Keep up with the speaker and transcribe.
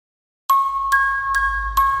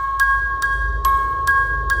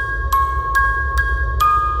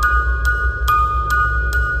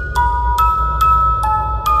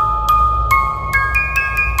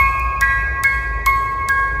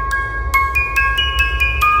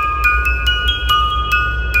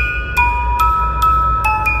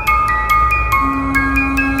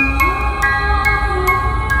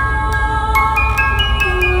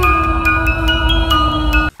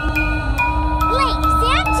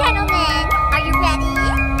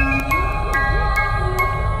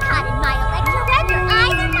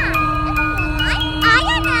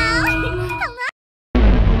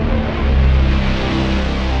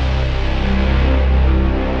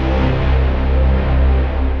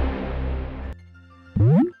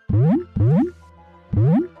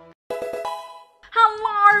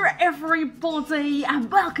everybody,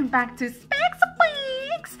 and welcome back to Specs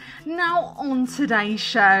Weeks. Now on today's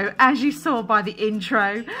show, as you saw by the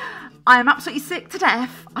intro, I am absolutely sick to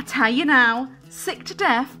death. I tell you now, sick to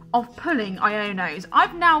death of pulling Ionos.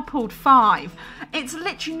 I've now pulled 5. It's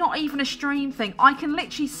literally not even a stream thing. I can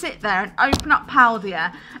literally sit there and open up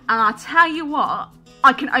Paldea, and I tell you what,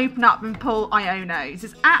 I can open up and pull Ionos.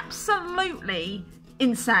 It's absolutely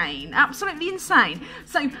insane, absolutely insane.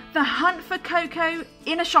 So the hunt for COCO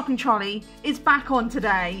in a shopping trolley is back on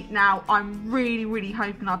today. Now I'm really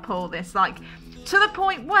hoping I pull this, like to the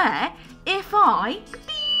point where if I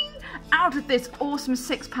out of this awesome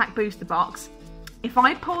 6-pack booster box, if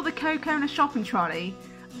I pull the COCO in a shopping trolley,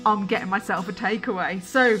 I'm getting myself a takeaway.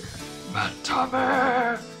 So my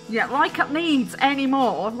tummy, yeah, like it needs any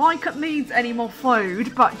more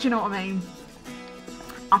food, but do you know what I mean?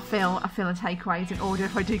 I feel a takeaway is in order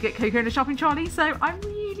if I do get COCO in a shopping trolley, so I'm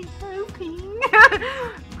really hoping.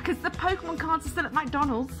 Because the Pokemon cards are still at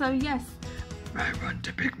McDonald's, so yes. I want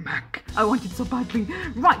a Big Mac. I want it so badly.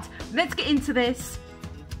 Right, let's get into this.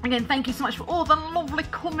 Again, thank you so much for all the lovely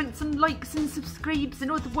comments and likes and subscribes and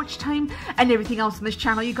all the watch time and everything else on this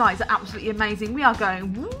channel. You guys are absolutely amazing. We are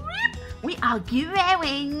going whoop. We are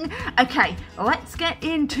growing. Okay, let's get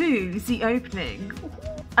into the opening.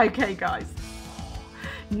 Okay, guys.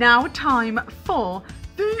 Now time for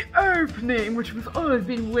the opening, which we've always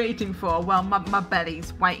been waiting for. Well, my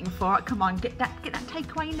belly's waiting for it. Come on, get that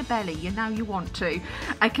takeaway in the belly. You know you want to.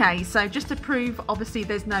 Okay, so just to prove, obviously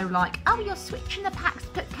there's no like, oh, you're switching the packs to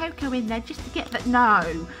put COCO in there just to get that.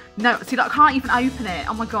 No. See, like, I can't even open it.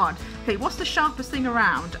 Oh my god. Okay, what's the sharpest thing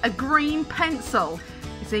around? A green pencil.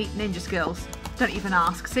 You see, ninja skills. Don't even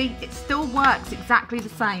ask. See, it still works exactly the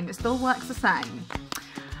same. It still works the same.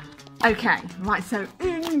 Okay, right, so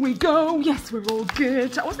in we go. Yes, we're all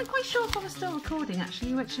good. I wasn't quite sure if I was still recording,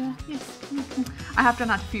 actually, which, yes. I have done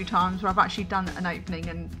that a few times where I've actually done an opening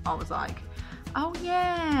and I was like, oh,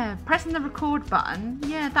 yeah, pressing the record button.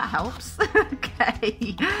 Yeah, that helps.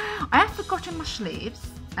 Okay. I have forgotten my sleeves.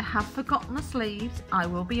 I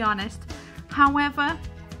will be honest. However,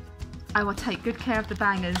 I will take good care of the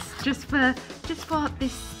bangers just for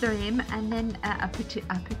this stream, and then I put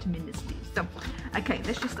them in the sleeves. So, okay,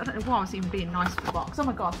 let's just, I don't know why I was even being nice with the box. Oh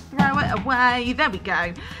my god, throw it away. There we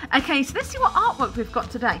go. Okay, so let's see what artwork we've got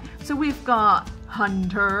today. So we've got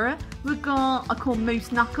Hunter, we've got, I call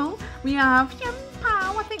Moose Knuckle, we have Yum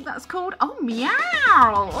Pow, I think that's called. Oh, Meow.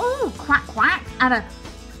 Oh, Quack Quack, and a,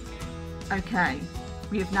 okay,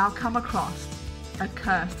 we have now come across a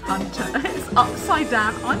cursed hunter. It's upside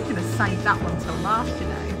down. I'm going to save that one till last, you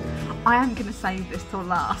know. I am going to save this till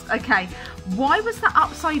last. Okay, why was that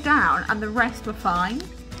upside down and the rest were fine?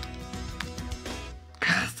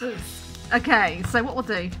 Curses. Okay, so what we'll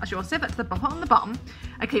do, actually we'll save that to the bottom.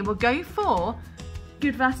 Okay, we'll go for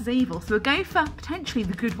good versus evil. So we'll go for potentially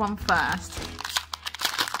the good one first.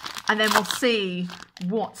 And then we'll see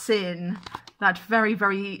what's in that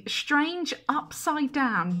very strange upside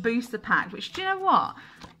down booster pack, which, do you know what?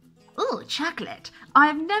 Oh, chocolate.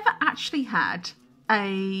 I've never actually had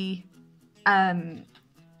a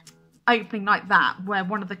opening like that where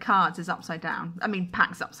one of the cards is upside down. I mean,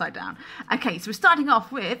 pack's upside down. Okay, so we're starting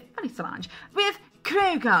off with, with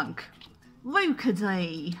Krogunk,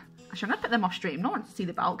 Rookeday. Actually, I'm going to put them off stream. No one wants to see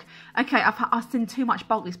the bulk. Okay, I've seen too much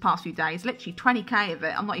bulk these past few days. Literally 20k of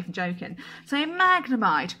it. I'm not even joking. So,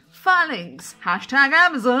 Magnemite, Phalanx, hashtag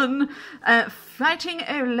Amazon, Fighting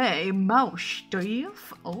Olay,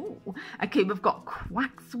 Molstooth. Oh, okay, we've got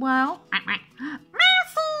Quaxwell,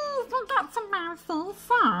 Mousels. We've got some Mousels.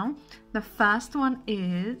 So, the first one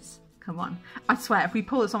is, come on. I swear, if we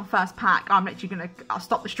pull this on first pack, I'm literally I'll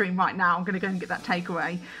stop the stream right now. I'm going to go and get that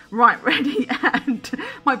takeaway. Right, ready, and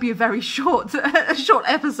might be a very short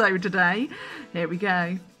episode today. Here we go.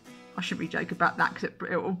 I shouldn't really joke about that because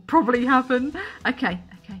it will probably happen. Okay.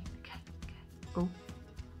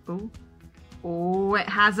 Oh, it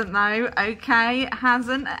hasn't though. Okay, it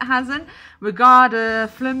hasn't. We got a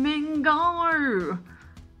Flamingo.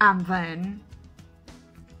 And then,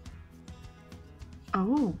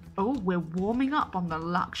 oh, we're warming up on the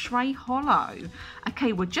Luxray Hollow.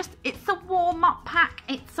 Okay, it's a warm-up pack.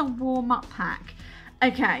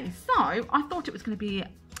 Okay, so I thought it was going to be,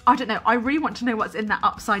 I don't know, I really want to know what's in that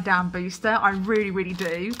upside down booster. I really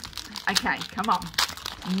do. Okay, come on.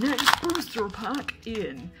 Next booster pack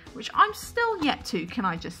in, which I'm still yet to, can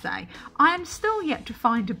I just say, I am still yet to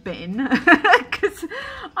find a bin because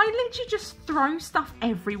I literally just throw stuff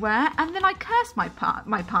everywhere and then I curse my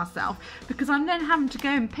past self because I'm then having to go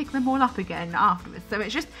and pick them all up again afterwards. So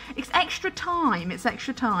it's extra time.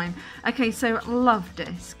 Okay, so Love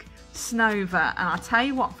Disc, Snova, and I'll tell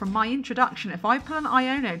you what, from my introduction, if I pull an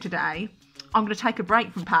Iono today, I'm going to take a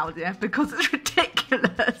break from paldea because it's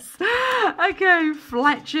ridiculous. Okay,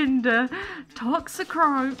 Fletchinder,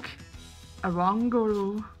 Toxicroak,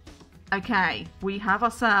 Arunguru. Okay, we have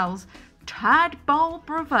ourselves Tadbulb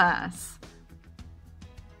Reverse.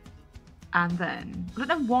 And then, I don't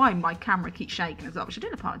know why my camera keeps shaking as well, which I do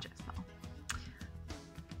apologise for.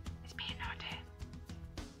 It's being no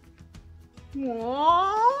idea.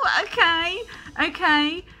 Whoa, okay,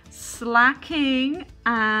 okay. Slacking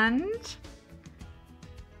and...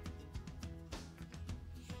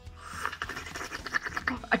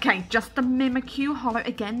 Okay, just the Mimikyu Hollow.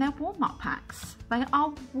 Again, they're warm-up packs. They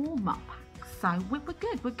are warm-up packs. So we're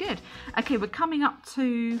good, we're good. Okay, we're coming up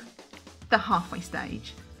to the halfway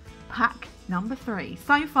stage. Pack number 3.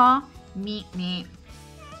 So far, meet.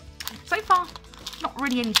 So far, not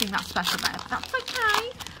really anything that special there, but that's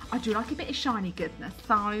okay. I do like a bit of shiny goodness.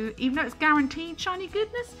 So even though it's guaranteed shiny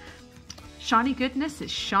goodness is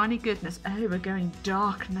shiny goodness. Oh, we're going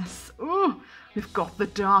darkness. Oh, we've got the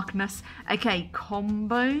darkness. Okay,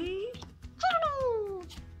 combo.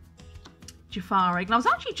 Jafari. And I was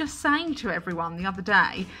actually just saying to everyone the other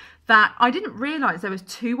day that I didn't realise there was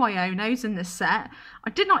 2 Ionos in this set. I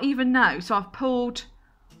did not even know. So I've pulled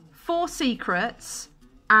 4 secrets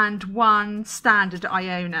and 1 standard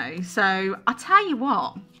Iono. So I tell you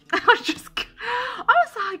what, because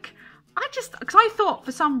I thought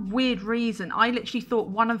for some weird reason, I literally thought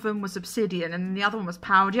one of them was Obsidian and the other one was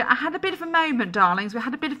Paldea. I had a bit of a moment, darlings. We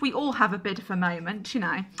all have a bit of a moment, you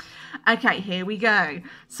know. Okay, here we go.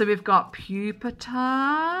 So we've got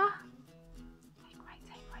Pupitar.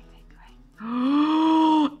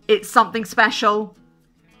 It's something special.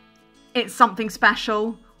 It's something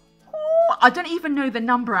special. Ooh, I don't even know the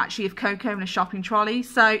number actually of COCO in a shopping trolley.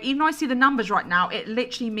 So even though I see the numbers right now, it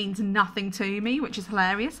literally means nothing to me, which is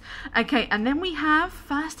hilarious. Okay, and then we have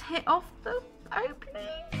first hit of the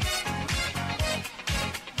opening.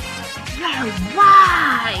 No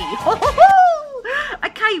way!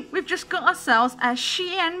 Okay, we've just got ourselves a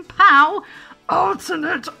Xian Pao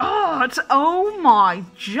alternate art. Oh my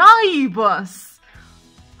Jabus.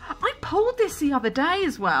 I pulled this the other day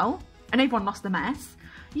as well, and everyone lost a mess.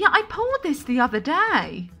 Yeah, I pulled this the other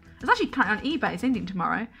day. It's actually currently on eBay. It's ending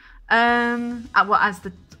tomorrow.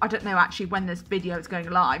 I don't know actually when this video is going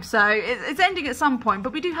live, so it's ending at some point,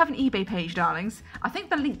 but we do have an eBay page, darlings. I think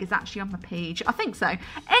the link is actually on the page. I think so.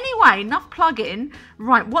 Anyway, enough plug-in.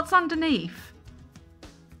 Right, what's underneath?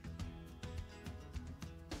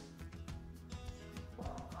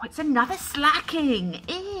 Oh, it's another slacking.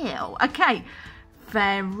 Ew. Okay.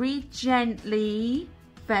 Very gently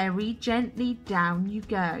down you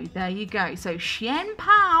go. There you go. So Xian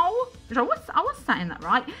Pao, I was saying that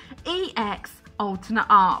right. EX alternate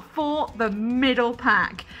art for the middle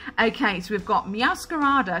pack. Okay, so we've got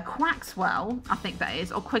Meowscarada, Quaxwell, I think that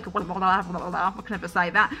is, or Quick, I can never say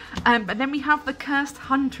that. But then we have the Cursed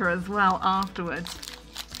Hunter as well afterwards.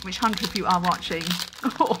 Which Hunter, if you are watching,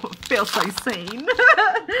 oh, feel so seen.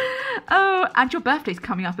 Oh, and your birthday's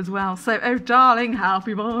coming up as well. So, oh, darling,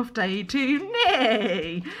 happy birthday to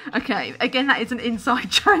me. Okay, again, that is an inside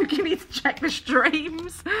joke. You need to check the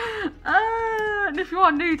streams. And if you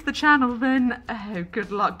are new to the channel, then, oh,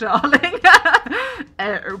 good luck, darling.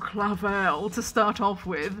 Oh, Clavel to start off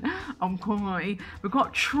with. Okay, we've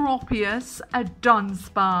got Tropius, a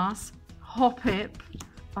Dunsparce, Hoppip,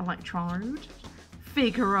 Electrode,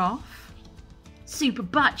 Figure Off, Super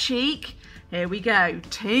Butt Cheek. Here we go.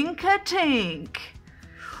 Tinker Tink.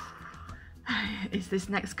 Is this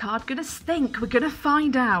next card gonna stink? We're gonna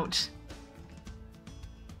find out.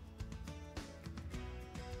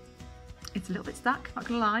 It's a little bit stuck, not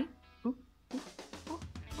gonna lie. Ooh, ooh, ooh,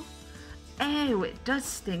 ooh. Oh, it does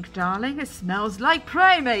stink, darling. It smells like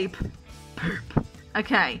Primeape. Poop.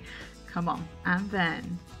 Okay, come on. And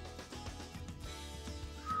then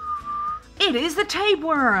it is the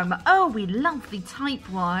tapeworm. Oh, we love the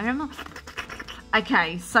tapeworm.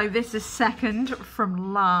 Okay, so this is second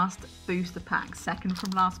from last booster pack. Second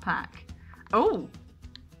from last pack. Oh.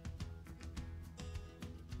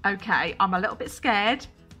 Okay, I'm a little bit scared.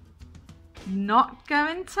 Not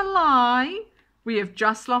going to lie. We have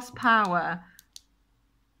just lost power.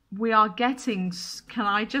 We are getting, can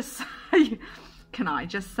I just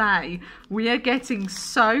say, we are getting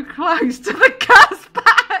so close to the curse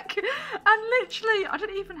pack. And literally, I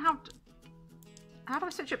don't even have to, how do I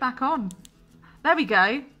switch it back on? There we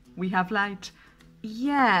go. We have light.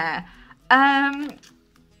 Yeah. As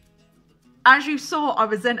you saw, I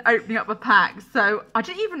was then opening up a pack, so I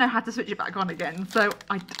didn't even know how to switch it back on again. So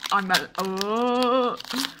oh,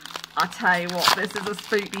 I tell you what, this is a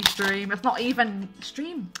spooky stream. It's not even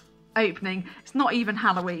stream opening. It's not even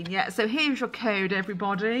Halloween yet. So here's your code,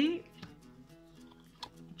 everybody.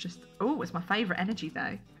 Oh, it's my favourite energy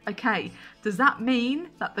though. Okay, does that mean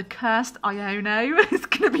that the cursed Iono is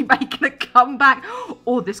going to be making a comeback?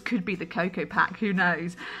 Or this could be the COCO pack, who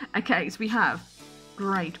knows? Okay, so we have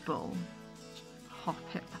Great Ball,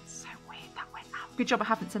 Hoppip. That's so weird, that went out. Good job I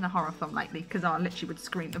haven't seen a horror film lately, because I literally would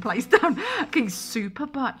scream the place down. Okay, Super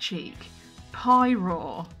Butt Cheek,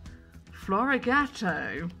 Pyro,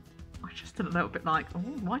 Florigato. I just a little bit like, oh,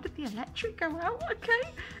 why did the electric go out?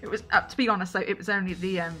 Okay, it was, to be honest though, it was only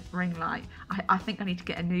the ring light. I think I need to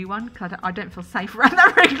get a new one because I don't feel safe around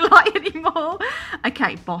that ring light anymore.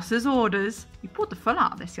 Okay, Boss's Orders. You pulled the full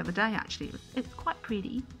out of this the other day actually. It was quite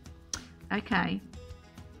pretty. Okay.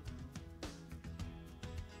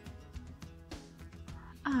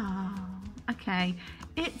 Oh, okay.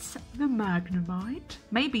 It's the Magnemite.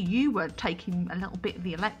 Maybe you were taking a little bit of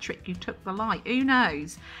the electric, you took the light, who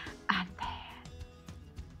knows? And there.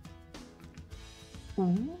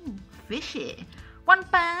 Ooh, fishy. One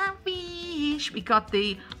bad fish. We got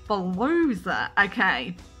the Balooza.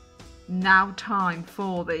 Okay, now time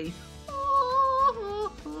for the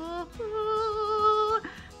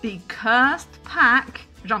cursed pack,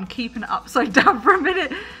 which I'm keeping it upside down for a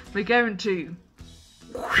minute. We're going to...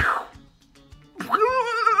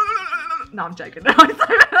 No, I'm joking.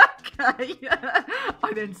 Okay.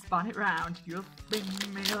 I then spun it round. You'll spin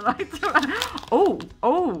me right around.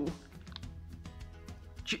 Oh.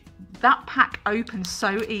 That pack opens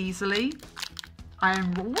so easily. I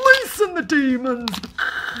am releasing the demons.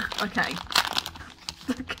 Okay.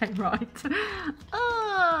 Okay, right.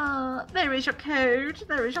 Oh, there is your code.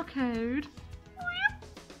 There is your code.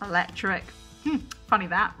 Electric. Funny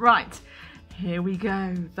that. Right. Here we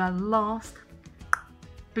go. The last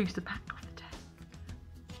booster pack of the day.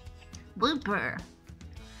 Whooper.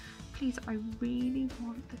 Please, I really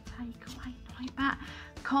want the takeaway nightmare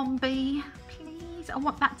combi. Please, I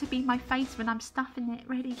want that to be my face when I'm stuffing it.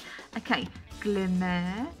 Ready? Okay.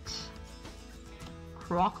 Glimmet.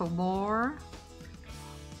 Crocodile.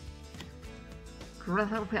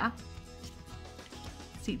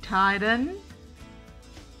 Sea Titan.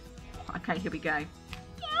 Okay, here we go.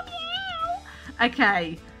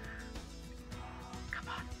 Okay. Come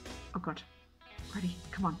on. Oh god. Ready?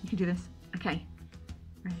 Come on, you can do this. Okay.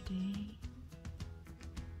 Ready.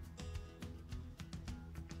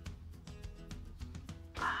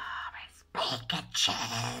 Oh, it's Pikachu.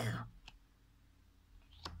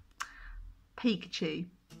 Pikachu.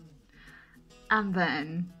 And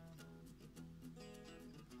then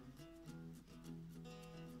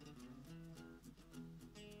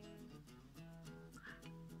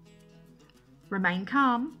remain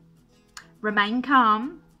calm. Remain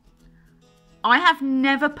calm. I have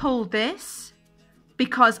never pulled this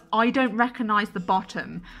because I don't recognise the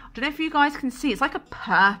bottom. I don't know if you guys can see. It's like a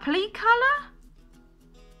purpley colour.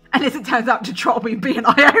 And as it turns out to troll me being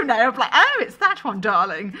Iona, I'm like, oh, it's that one,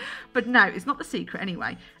 darling. But no, it's not the secret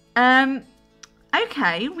anyway.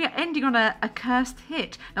 Okay, we are ending on a cursed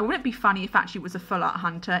hit. Now, wouldn't it be funny if actually it was a full art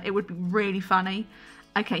hunter? It would be really funny.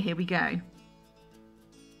 Okay, here we go.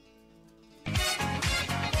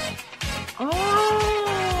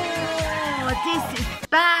 Oh, this is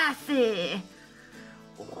spicy.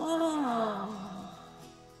 Oh.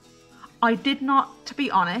 I did not, to be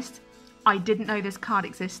honest, I didn't know this card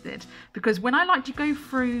existed because when I like to go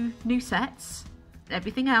through new sets,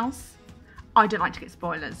 everything else, I don't like to get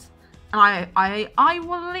spoilers. And I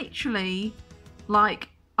will literally, like,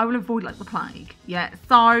 I will avoid like the plague. Yeah,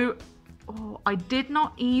 so I did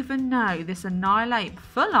not even know this Annihilate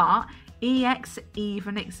Full Art EX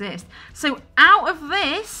even exists. So out of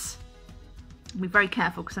this, be very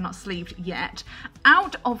careful because they're not sleeved yet.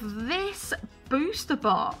 Out of this booster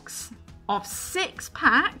box of 6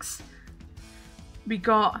 packs, we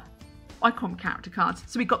got, I call them character cards.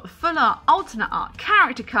 So we got the full art, alternate art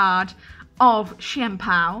character card of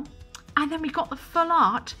Xianpao, and then we got the full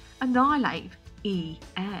art Annihilate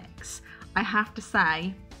EX. I have to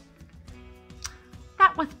say,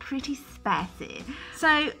 that was pretty spicy.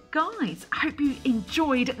 So guys, I hope you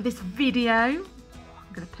enjoyed this video. I'm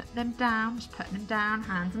going to put them down, just putting them down,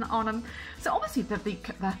 hands on them. So obviously the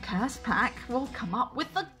curse pack will come up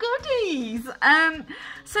with the goodies.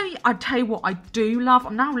 So I tell you what I do love,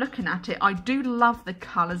 I'm now looking at it, I do love the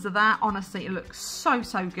colours of that. Honestly, it looks so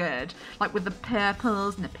good. Like with the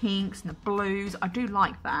purples and the pinks and the blues, I do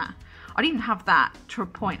like that. I'd even have that to a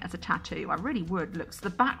point as a tattoo. I really would. The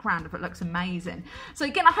background of it looks amazing. So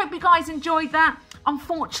again, I hope you guys enjoyed that.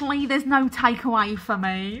 Unfortunately, there's no takeaway for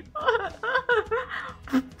me.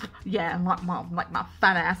 Yeah, like my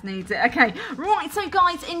fat ass needs it. Okay, right, so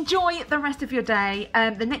guys, enjoy the rest of your day.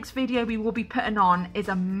 The next video we will be putting on is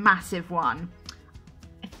a massive one.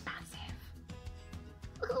 It's massive.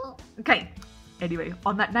 Okay, anyway,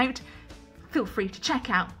 on that note, feel free to check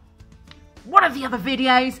out one of the other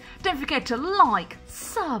videos. Don't forget to like,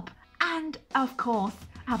 sub, and of course,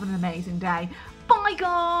 have an amazing day. Bye,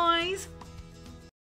 guys.